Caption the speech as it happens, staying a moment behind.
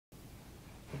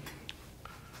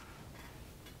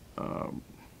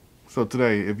So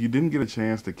today, if you didn't get a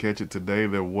chance to catch it today,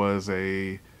 there was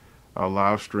a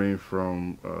live stream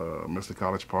from Mr.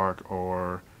 College Park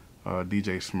or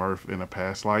DJ Smurf in a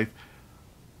past life.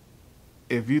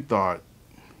 If you thought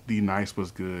D Nice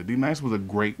was good, D Nice was a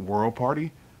great world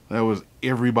party. That was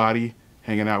everybody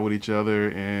hanging out with each other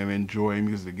and enjoying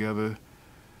music together.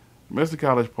 Mr.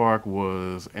 College Park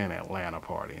was an Atlanta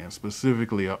party, and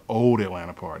specifically an old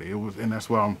Atlanta party. It was, and that's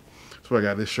why I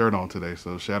got this shirt on today.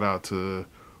 So shout out to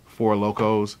Four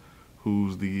Locos,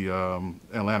 who's the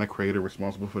Atlanta creator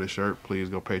responsible for the shirt. Please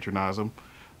go patronize them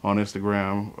on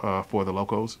Instagram for the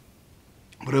Locos.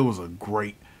 But it was a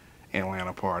great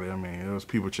Atlanta party. I mean, there was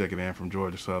people checking in from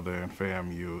Georgia Southern,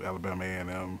 FAMU, Alabama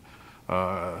A&M,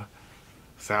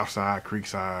 Southside,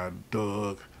 Creekside,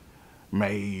 Doug,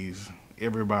 Mays.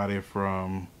 Everybody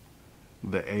from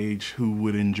the age who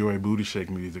would enjoy booty shake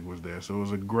music was there. So it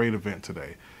was a great event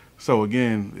today. So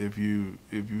again, if you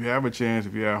have a chance,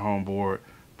 if you're at home bored,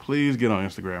 please get on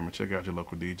Instagram and check out your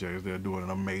local DJs. They're doing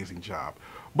an amazing job.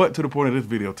 But to the point of this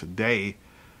video today,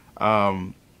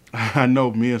 I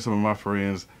know me and some of my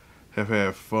friends have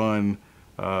had fun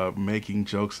making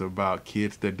jokes about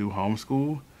kids that do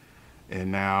homeschool.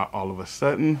 And now all of a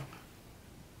sudden,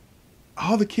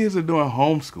 all the kids are doing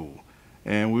homeschool.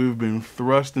 And we've been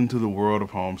thrust into the world of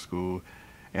homeschool.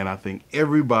 And I think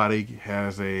everybody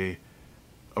has a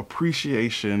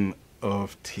appreciation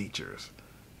of teachers.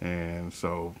 And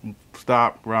so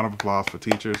stop, round of applause for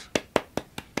teachers.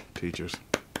 Teachers.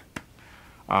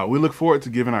 We look forward to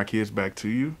giving our kids back to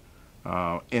you.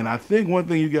 And I think one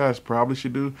thing you guys probably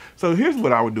should do. So here's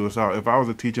what I would do. So if I was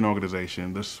a teaching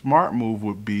organization, the smart move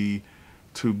would be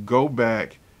to go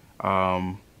back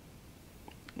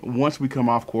once we come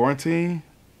off quarantine.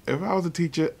 If I was a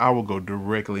teacher, I would go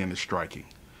directly into striking.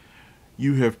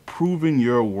 You have proven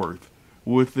your worth.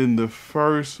 Within the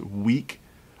first week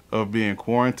of being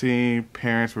quarantined,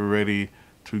 parents were ready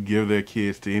to give their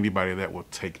kids to anybody that will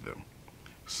take them.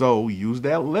 So use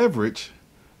that leverage,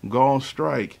 go on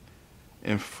strike,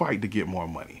 and fight to get more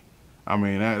money. I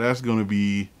mean, that's going to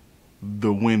be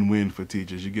the win-win for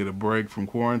teachers. You get a break from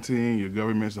quarantine, your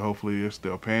government's hopefully is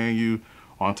still paying you.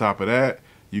 On top of that,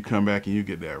 you come back and you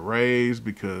get that raise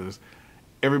because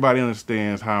everybody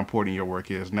understands how important your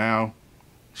work is now.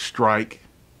 Strike,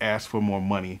 ask for more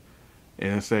money,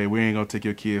 and say, we ain't going to take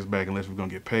your kids back unless we're going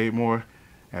to get paid more.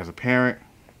 As a parent,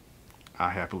 I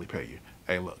happily pay you.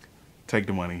 Hey, look, take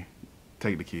the money,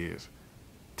 take the kids,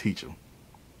 teach them.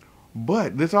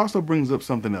 But this also brings up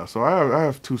something else. So I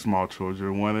have two small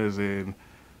children. One is in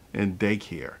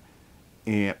daycare,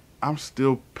 and I'm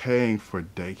still paying for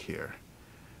daycare.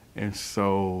 And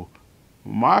so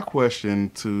my question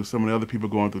to some of the other people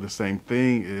going through the same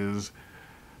thing is,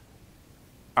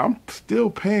 I'm still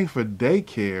paying for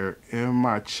daycare and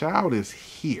my child is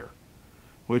here,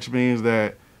 which means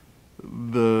that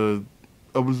the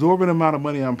absorbent amount of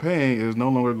money I'm paying is no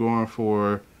longer going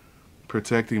for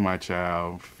protecting my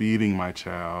child, feeding my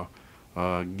child,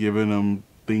 giving them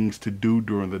things to do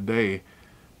during the day.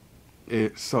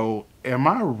 So am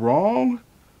I wrong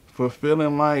for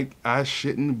feeling like I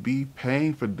shouldn't be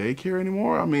paying for daycare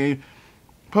anymore? I mean,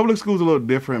 public school's a little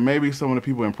different. Maybe some of the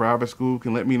people in private school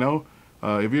can let me know.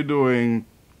 If you're doing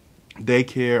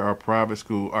daycare or private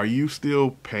school, are you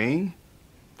still paying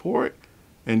for it?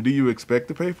 And do you expect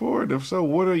to pay for it? If so,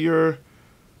 what are your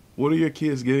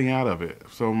kids getting out of it?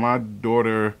 So my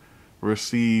daughter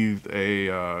received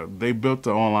they built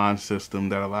an online system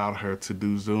that allowed her to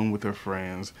do Zoom with her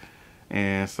friends.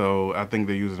 And so I think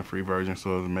they're using a free version,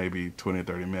 so it's maybe 20 or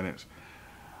 30 minutes.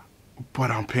 But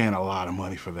I'm paying a lot of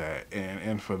money for that.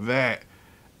 And for that,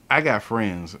 I got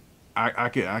friends. I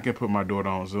can put my daughter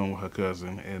on Zoom with her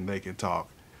cousin and they can talk.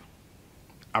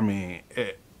 I mean,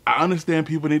 I understand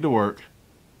people need to work.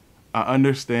 I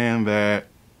understand that,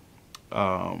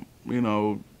 you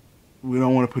know, we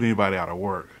don't want to put anybody out of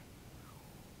work.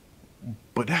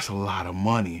 But that's a lot of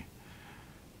money.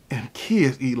 And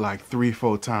kids eat like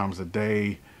 3-4 times a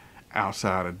day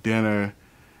outside of dinner.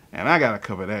 And I got to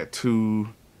cover that too.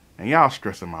 And y'all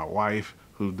stressing my wife,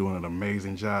 who's doing an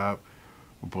amazing job.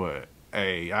 But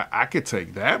hey, I could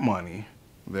take that money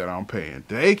that I'm paying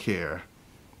daycare,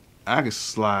 I could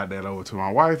slide that over to my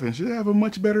wife and she'd have a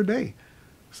much better day.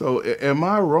 So am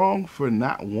I wrong for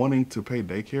not wanting to pay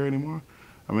daycare anymore?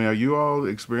 I mean, are you all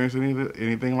experiencing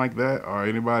anything like that? Or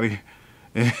anybody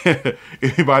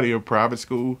in private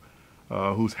school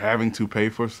who's having to pay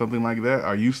for something like that?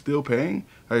 Are you still paying?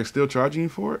 Are they still charging you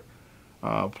for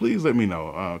it? Please let me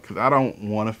know, because I don't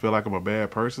want to feel like I'm a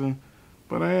bad person.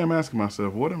 But I am asking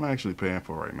myself, what am I actually paying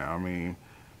for right now? I mean,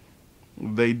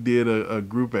 they did a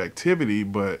group activity,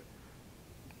 but,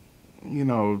 you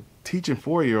know, teaching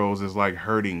 4-year-olds is like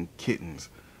herding kittens.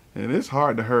 And it's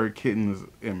hard to herd kittens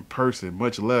in person,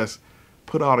 much less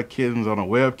put all the kittens on a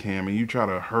webcam and you try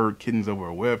to herd kittens over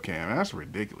a webcam. That's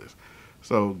ridiculous.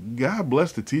 So God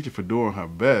bless the teacher for doing her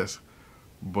best,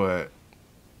 but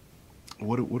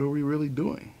what are we really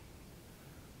doing?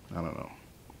 I don't know.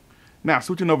 Now,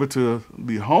 switching over to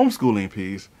the homeschooling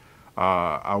piece,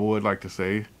 I would like to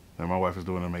say that my wife is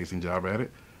doing an amazing job at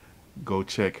it. Go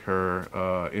check her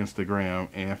Instagram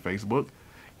and Facebook.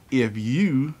 If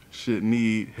you should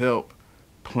need help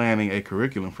planning a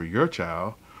curriculum for your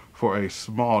child for a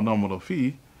small nominal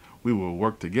fee, we will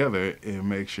work together and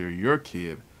make sure your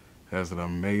kid has an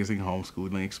amazing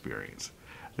homeschooling experience.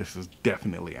 This is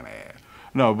definitely an ad.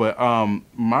 No, but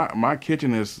my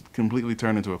kitchen is completely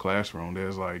turned into a classroom.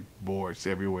 There's like boards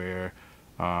everywhere.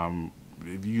 You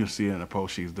can see in the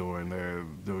post she's doing, they're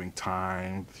doing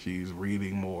time. She's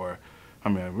reading more. I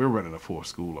mean, we're running a full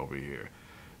school over here.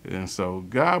 And so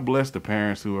God bless the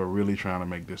parents who are really trying to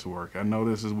make this work. I know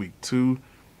this is week 2.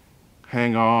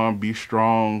 Hang on, be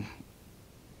strong.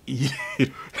 You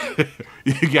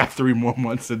got 3 more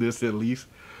months of this at least.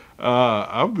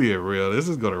 I'm being real. This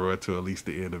is going to run to at least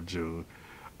the end of June.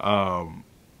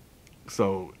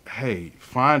 So hey,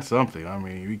 find something. I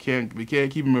mean, we can't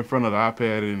keep them in front of the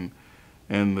iPad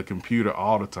and the computer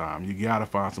all the time. You got to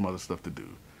find some other stuff to do.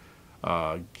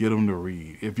 Get them to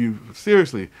read. If you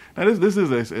seriously, now this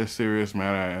is a serious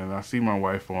matter, and I see my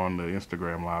wife on the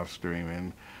Instagram live stream,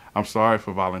 and I'm sorry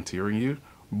for volunteering you,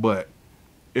 but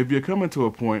if you're coming to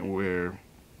a point where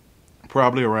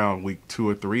probably around week 2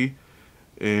 or 3,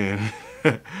 and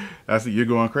you're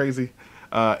going crazy,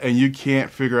 and you can't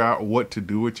figure out what to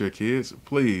do with your kids,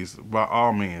 please, by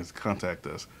all means, contact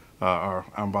us. Or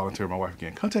I'm volunteering my wife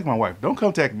again. Contact my wife. Don't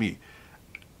contact me.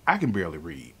 I can barely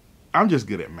read. I'm just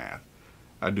good at math.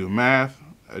 I do math,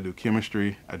 I do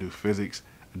chemistry, I do physics,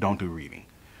 I don't do reading.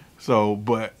 So,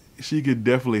 but she could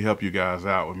definitely help you guys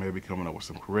out with maybe coming up with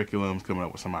some curriculums, coming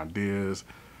up with some ideas.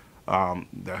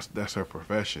 That's her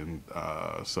profession.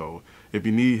 So if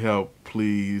you need help,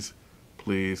 please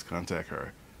contact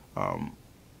her.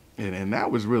 And that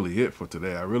was really it for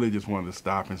today. I really just wanted to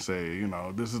stop and say, you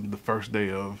know, this is the first day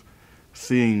of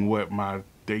seeing what my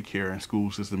daycare and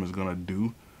school system is going to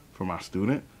do for my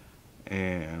student.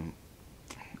 And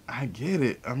I get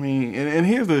it. I mean, and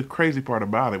here's the crazy part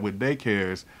about it. With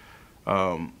daycares,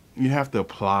 you have to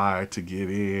apply to get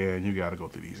in. You got to go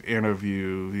through these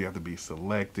interviews. You have to be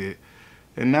selected.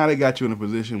 And now they got you in a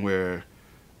position where,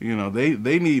 you know,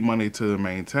 they need money to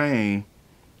maintain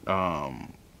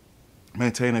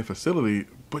a facility,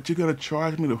 but you're going to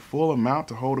charge me the full amount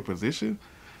to hold a position?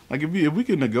 Like, if we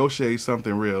can negotiate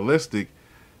something realistic,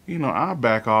 you know, I'll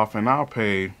back off and I'll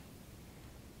pay,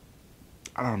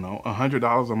 I don't know,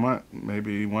 $100 a month,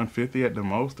 maybe $150 at the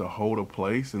most to hold a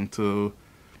place until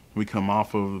we come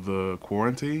off of the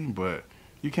quarantine. But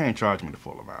you can't charge me the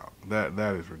full amount.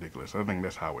 That is ridiculous. I think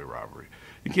that's highway robbery.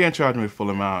 You can't charge me the full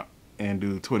amount and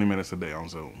do 20 minutes a day on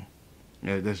Zoom.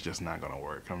 Yeah, that's just not gonna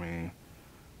work. I mean,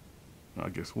 I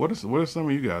guess what are some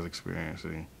of you guys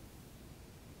experiencing?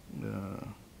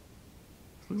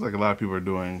 Looks like a lot of people are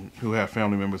who have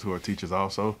family members who are teachers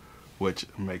also, which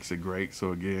makes it great.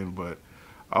 So again, but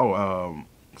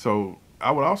so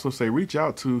I would also say reach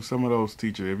out to some of those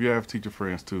teachers if you have teacher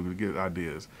friends too to get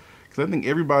ideas, because I think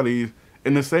everybody,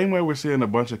 in the same way we're seeing a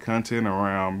bunch of content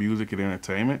around music and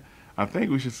entertainment, I think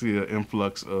we should see an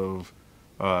influx of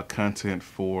content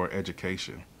for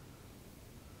education.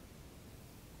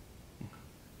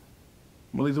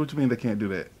 Melissa, what you mean they can't do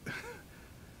that?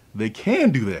 They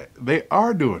can do that. They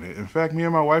are doing it. In fact, me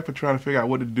and my wife are trying to figure out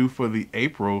what to do for the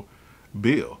April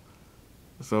bill.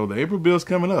 So the April bill is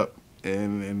coming up,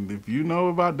 and if you know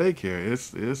about daycare,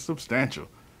 it's substantial.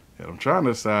 And I'm trying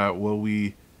to decide, will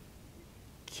we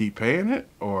keep paying it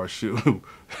or should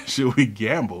we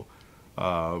gamble?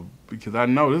 Because I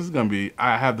know this is gonna be.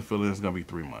 I have the feeling it's gonna be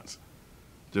 3 months,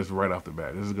 just right off the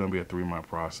bat. This is gonna be a 3-month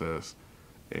process,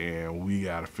 and we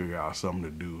got to figure out something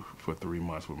to do for 3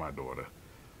 months with my daughter.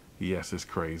 Yes, it's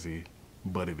crazy,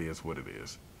 but it is what it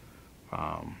is.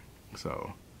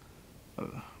 So I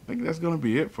think that's going to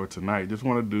be it for tonight. Just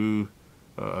want to do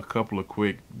a couple of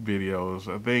quick videos.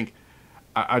 I think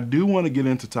I do want to get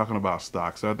into talking about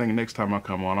stocks. So I think next time I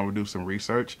come on, I will do some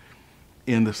research.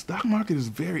 And the stock market is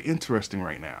very interesting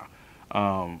right now.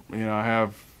 You know, I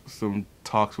have some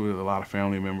talks with a lot of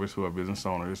family members who are business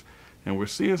owners, and we're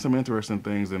seeing some interesting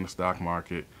things in the stock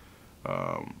market.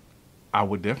 I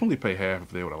would definitely pay half if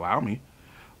they would allow me.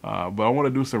 But I want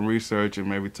to do some research and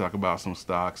maybe talk about some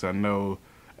stocks. I know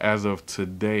as of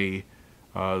today,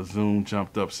 Zoom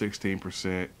jumped up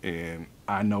 16%, and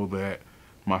I know that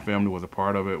My family was a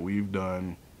part of it. We've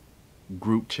done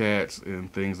group chats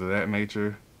and things of that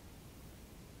nature.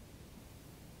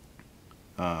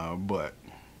 But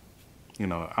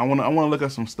I want to look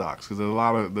at some stocks because there's a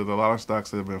lot of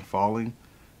stocks that have been falling,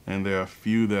 and there are a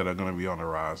few that are going to be on the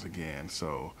rise again.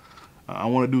 So I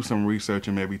want to do some research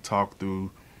and maybe talk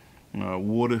through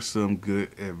what are some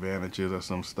good advantages of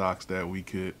some stocks that we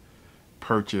could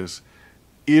purchase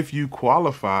if you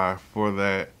qualify for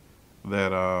that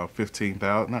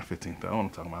 15,000, not 15,000. I'm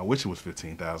talking about. I wish it was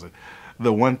 15,000.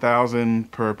 The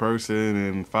 1,000 per person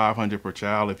and 500 per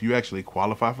child. If you actually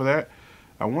qualify for that,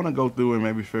 I want to go through and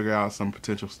maybe figure out some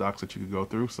potential stocks that you could go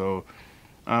through. So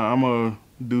I'm gonna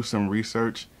do some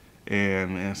research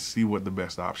and see what the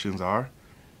best options are,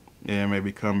 and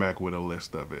maybe come back with a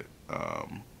list of it.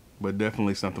 But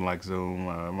definitely something like Zoom.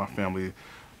 My family,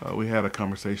 we had a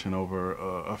conversation over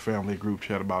a family group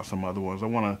chat about some other ones. I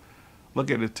want to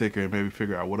look at the ticker and maybe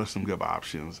figure out what are some good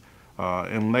options.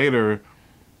 And later,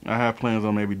 I have plans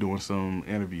on maybe doing some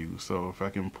interviews. So if I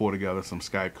can pull together some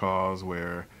Skype calls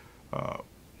where, uh,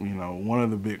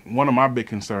 one of my big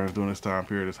concerns during this time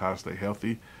period is how to stay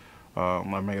healthy.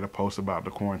 I made a post about the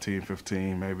quarantine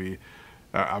 15. Maybe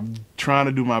I'm trying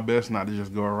to do my best not to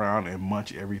just go around and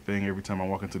munch everything every time I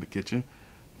walk into the kitchen,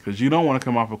 because you don't want to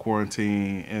come off of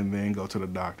quarantine and then go to the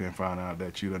doctor and find out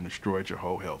that you done destroyed your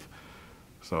whole health.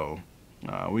 So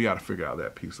we got to figure out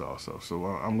that piece also. So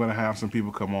I'm going to have some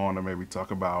people come on and maybe talk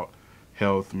about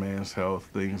health, men's health,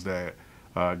 things that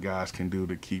guys can do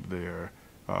to keep their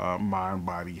mind,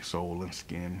 body, soul, and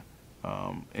skin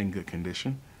in good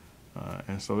condition.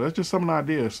 And so that's just some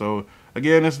ideas. So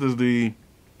again, this is the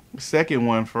second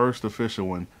one, first official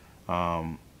one.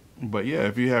 But yeah,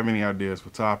 if you have any ideas for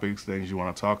topics, things you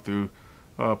want to talk through,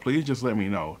 please just let me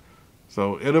know.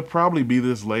 So it'll probably be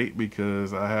this late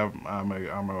because I'm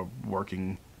a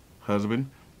working husband,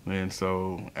 and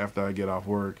so after I get off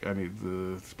work, I need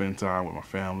to spend time with my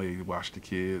family, watch the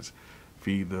kids,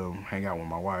 feed them, hang out with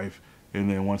my wife, and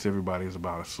then once everybody's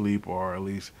about asleep, or at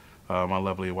least my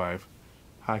lovely wife,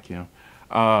 hi Kim,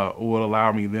 will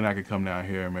allow me, then I can come down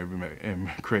here and and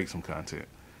create some content.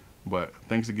 But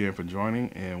thanks again for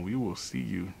joining, and we will see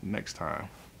you next time.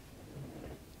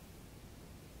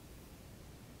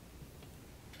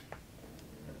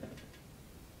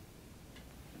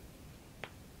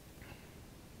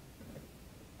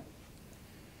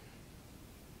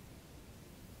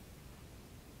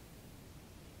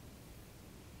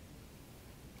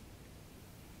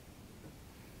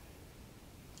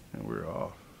 And we're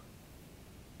off.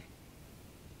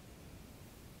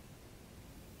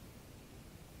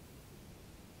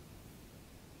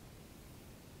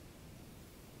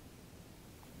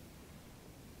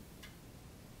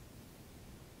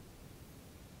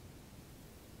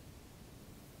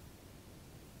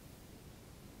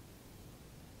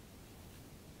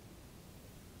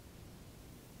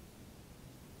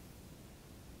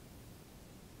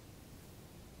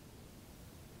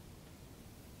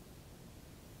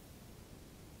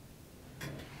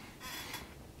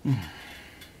 Mm.